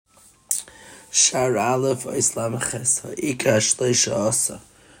Shar Aleph Islam Ches Ha'ikra Shleisha Asa.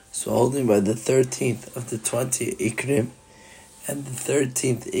 So holding by the 13th of the 20 Ikrim, and the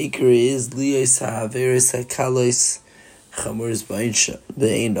 13th Ikri is Liyos Ha'averis HaKalos Chamuris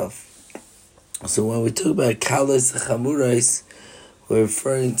Be'enov. So when we talk about Kalos Chamurais, we're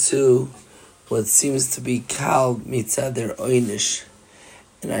referring to what seems to be Kal Mitzad their Oynish.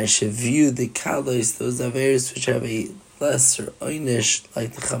 And I should view the Kalos, those Averis which have a lesser Oynish,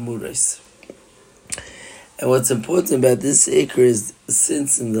 like the Chamurais. And what's important about this Iker is,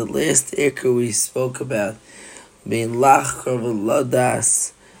 since in the last Iker we spoke about being Lachar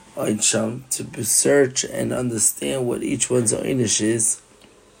V'Ladas Oinsham, to search and understand what each one's Oynish is,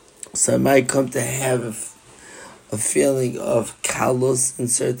 so I might come to have a feeling of Kalos in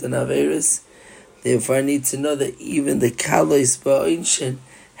certain Averis. Therefore I need to know that even the Kalos Ba'oinshin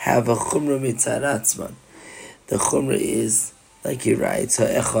have a Chumra Mitzad Atzman. The Chumra is, like he writes,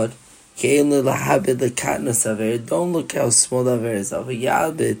 Ha'echad, don't look how small the aver is. There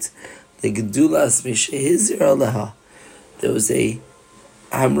was a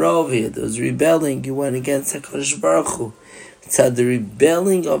Amrovia, there was rebelling, you went against HaKadosh Baruch Hu. It's the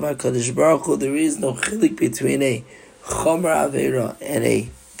rebelling of HaKadosh Baruch Hu, there is no chilik between a Chomer Avera and a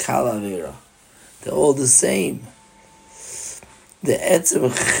Kal Avera. They're all the same. The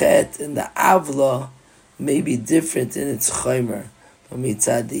Etzem Chet and the Avla may be different in its Chomer, but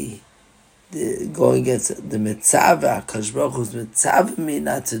Mitzadi, going against the mitzvah, HaKadosh Baruch Hu's mitzvah me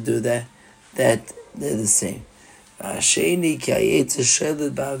not to do that they're the same. Asheni ki hayetz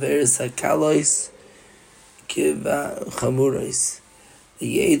shelet ba'averes hakalois kiva chamurais.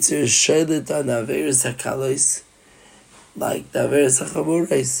 The yetzer shelet on averes hakalois like the averes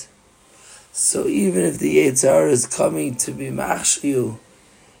hachamurais. So even if the yetzer is coming to be machshiu,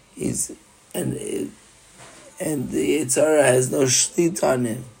 and the yetzer has no shlit on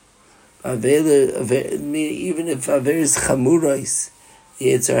him, even if Averis Chamurais, the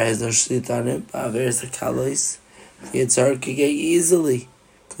Yitzhar has no shlit on him, Averis Hakalois, the Yitzhar can get you easily,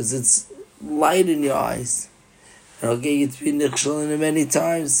 because it's light in your eyes. And I'll get you to be nichshel in it many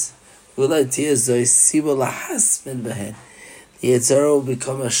times. The Yitzhar will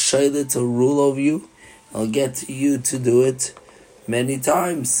become a shayla to rule over you. I'll get to you to do it many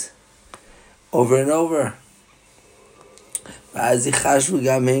times, over and over. And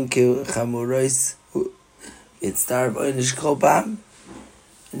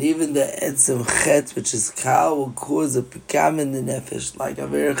even the etzem chet, which is kal, will cause a pekam in the nefesh, like a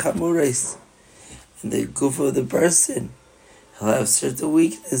very chamurais. In the goof of the person, he'll have certain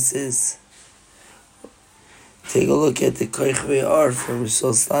weaknesses. Take a look at the Koich Ve'ar from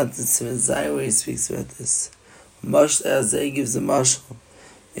Rishon Slantis in Zayin, where he speaks about this. Mashal Azay gives a mashal.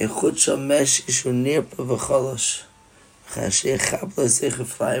 Mechut shal mesh ishu nirpa v'cholosh. You have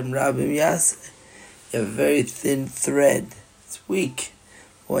a very thin thread. It's weak.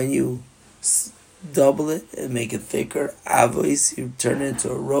 When you double it and make it thicker, avois, you turn it into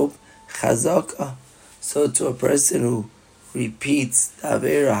a rope. Chazaka. So to a person who repeats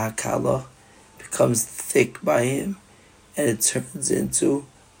Avera Hakala, becomes thick by him, and it turns into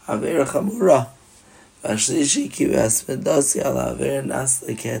Avera Chamura. Vashlishi ki v'asmedasi ala Avera nas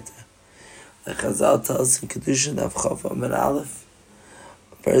leketa. The Chazal tells in Kedushin of Chafam and Aleph,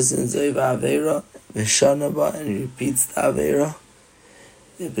 a person is Zoiva Avera, Veshanaba, and he repeats the Avera,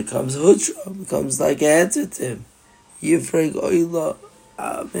 it becomes Hutra, it becomes like a heter to him. Yifreg Oila,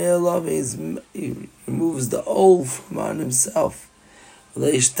 Me'elav, he removes the old from on himself.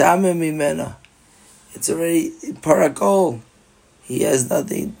 Leishtame Mimena, it's already Parakol, he has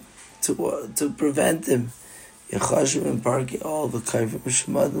nothing to prevent him. Yechashim and Parki all the Kaifim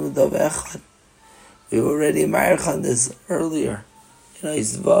Shemadim Dav Echad. We were already married on this earlier in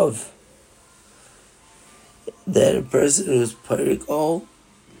Eisvav, that a person who is Parik all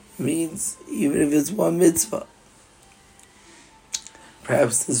means even if it's one mitzvah.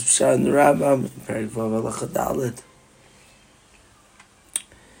 Perhaps this Pshat in the Rambam in Parik Vav Halacha Dalet.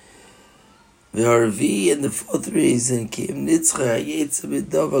 The Harvi and the fourth reason, Kim Nitzcha Yetzer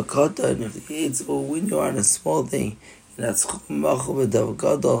B'Dav Kota, and if the Yetzer will win you on a small thing, and that's Chum Machu B'Dav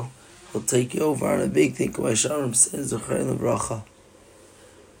Gadol, he'll take you over on a big thing.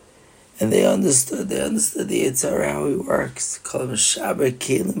 And they understood the Yetzer how he works.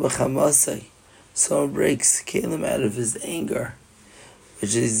 Someone breaks Kalim out of his anger,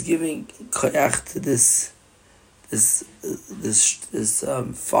 which is giving koyach to this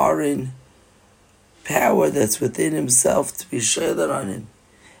foreign power that's within himself to be shayla on him,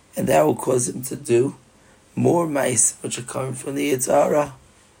 and that will cause him to do more mice which are coming from the Yitzhara.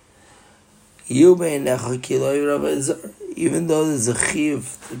 Even even though there's a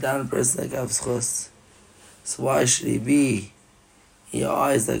chiv to down a person like Avschos, so why should he be in your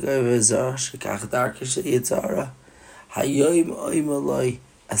eyes like over Zara? Shekach darka shel Yitzhara. Hayoim oim aloi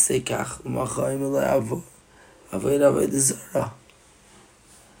asekach umachoim aloi avoid Zara.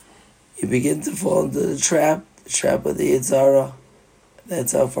 You begin to fall into the trap of the Yitzhara.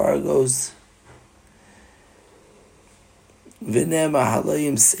 That's how far it goes. V'nema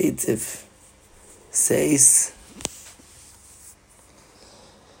haloyim seitiv says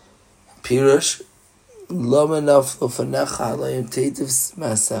Pirush Lama naflo fanecha haloyim teitiv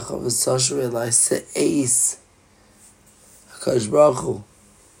masecha v'sasher elai seis HaKadosh Baruch Hu,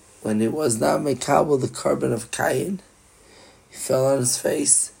 when it was not mekabel the carbon of Cain, he fell on his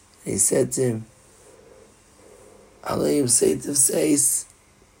face and he said to him, haloyim seitiv says,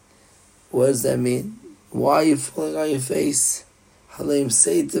 what does that mean? Why are you falling on your face? Haleim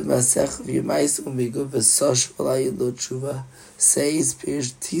seitiv masech v'yimayis u'migud v'sosh v'layid lo tshuva. Says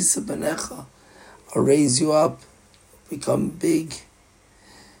Pirish tisa b'necha. I'll raise you up, become big.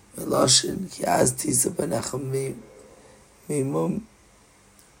 Meloshin ki az tisa b'necha mimum.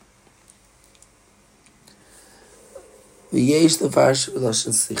 V'yesh levarsh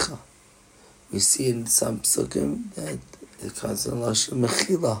v'loshin slicha. We see in some psukim that it comes in loshin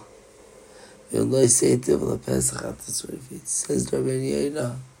mechila. Says Rabbi Yehuda,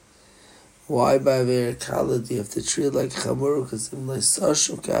 why by Avera Kala do you have to treat like Chamuru? Because in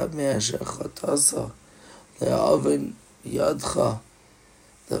Leisashu Kav Me'asher Chatasa Le'avin Yadcha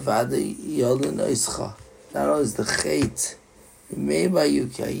Levada Yolin Oischa. Not only is the Chait made by you,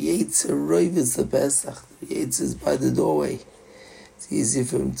 Yates Roiv is the Pesach. Yates is by the doorway. It's easy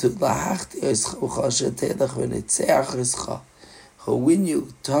for him to Lahachti Oischa Uchasha Telach V'nitzeach Oischa. He'll win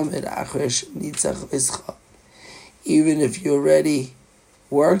you, even if you already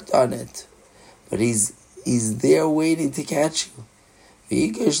worked on it, but he's there waiting to catch you.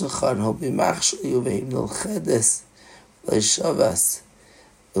 He'll be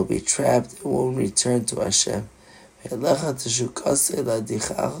He'll be trapped and won't return to Hashem. And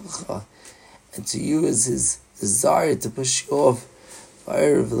to you is his desire to push you off,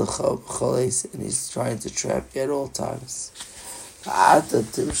 and he's trying to trap you at all times. If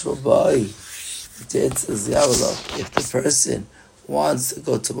the person wants to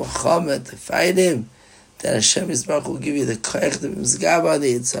go to Muhammad to fight him, then Hashem Yisbarach will give you the koyach to mizgab on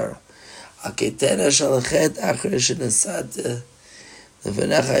the Yitzhara.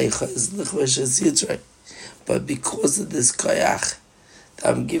 But because of this koyach that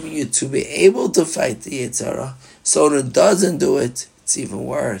I'm giving you to be able to fight the Yitzhara, so when it doesn't do it, it's even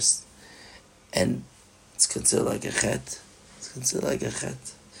worse. And it's considered like a chet. Consider like a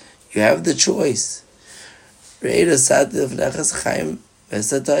chet. You have the choice. Pick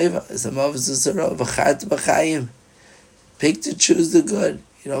to choose the good.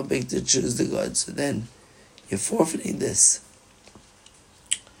 You don't pick to choose the good. So then you're forfeiting this.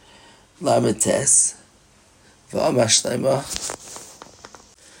 Lamites. V'amar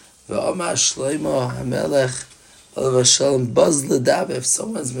Shlomo HaMelech Olav Shalom Buzz L'Dav. If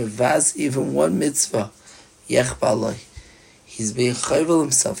someone's mevaz even one mitzvah, Yech B'aloi. He's being chayvel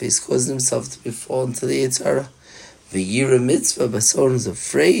himself. He's causing himself to be fallen to the Yitzhara. V'yira mitzvah, but someone who's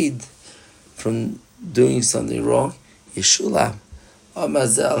afraid from doing something wrong. Yeshulam.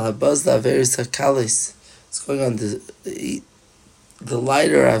 Amazel habaz la'averis hakalis. It's going on the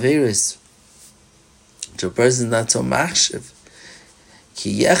lighter averis. To a person not so machshav.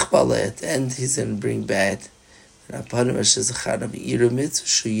 Ki yechbale, at the end he's going to bring bad. And upon him hashezachana v'yira mitzvah,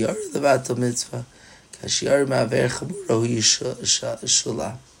 shuyar levato mitzvah. Kashiyar ma'aver chamura hu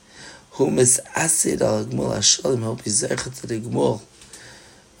yishulam. Hu misasid al gmul hashalim, he'll be zeichet to the gmul.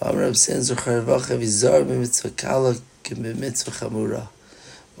 Amram sins u'charvacha v'zar b'mitzvah kala k'b'mitzvah chamura.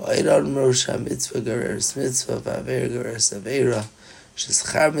 V'ayran mrosh ha'mitzvah gareres mitzvah v'aver gareres avera.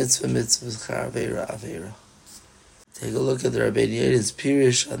 Sh'schar mitzvah mitzvah schar avera. Take a look at the Rabbi Yehuda's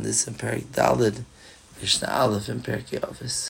Pirush on this in Perek Daled, Mishnah Aleph in Perek Yavis.